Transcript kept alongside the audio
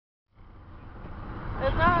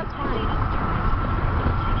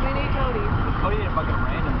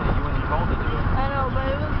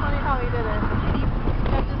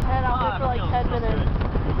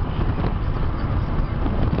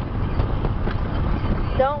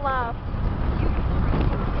Don't laugh.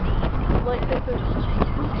 Like this is...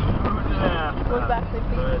 Look back,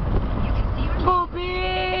 please.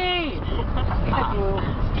 Poopy!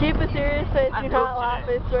 Keep a serious face, do not laugh, I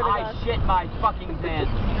swear to God. I shit my fucking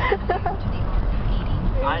pants.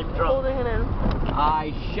 I'm drunk. Holding it in.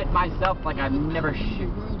 I shit myself like I've never shit.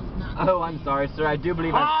 Oh, I'm sorry, sir. I do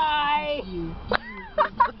believe Hi!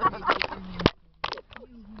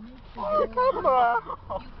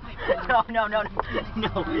 No, no, no, no, no,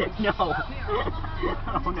 no.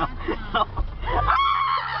 Oh, no, no.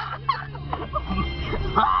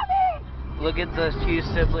 Look at those two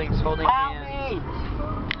siblings holding hands.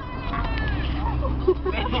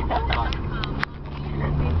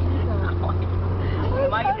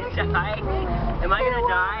 Am I gonna die? Am I gonna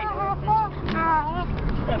die?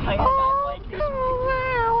 Am I gonna die like this?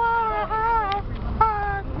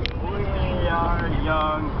 We are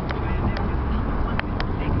young.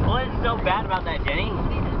 What is so bad about that, Jenny? Just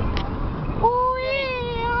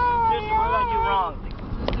what did I do wrong?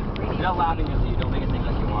 You're not laughing at you. Don't make it think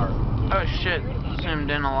like you are. Oh shit,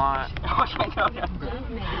 zoomed in a lot. Oh no.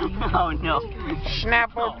 Oh no.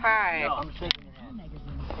 Snapple pie. No, I'm shaking your hand.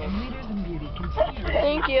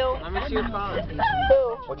 Thank you. Let me see your phone.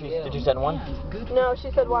 Who? Did you send one? No,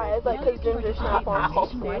 she said why. It's like, because Ginger Snap wants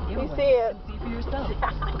to see. You see it. See for yourself.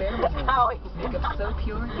 Bare Minerals. Makeup so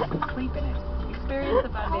pure you can sleep in it. Experience the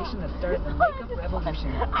foundation that starts the makeup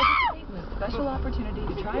revolution. Participate in this special opportunity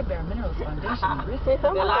to try Bare Minerals foundation.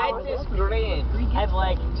 The light is green. I've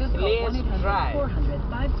like, just please try.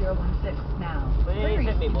 1-800-400-5016 now. Please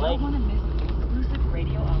hit me, You Blake. don't want to miss the exclusive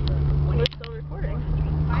radio offer. We're still recording.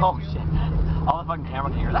 Oh shit. All the fucking camera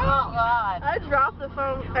can hear. Oh god. I dropped the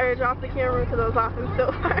phone, or dropped the camera because I was laughing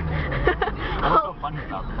so hard. What's so funny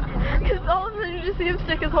about that? Because all of a sudden you just see him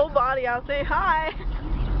stick his whole body out, say hi.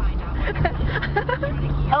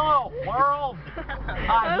 Hello, world!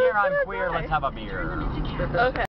 Hi, here I'm queer. Let's have a beer. Okay.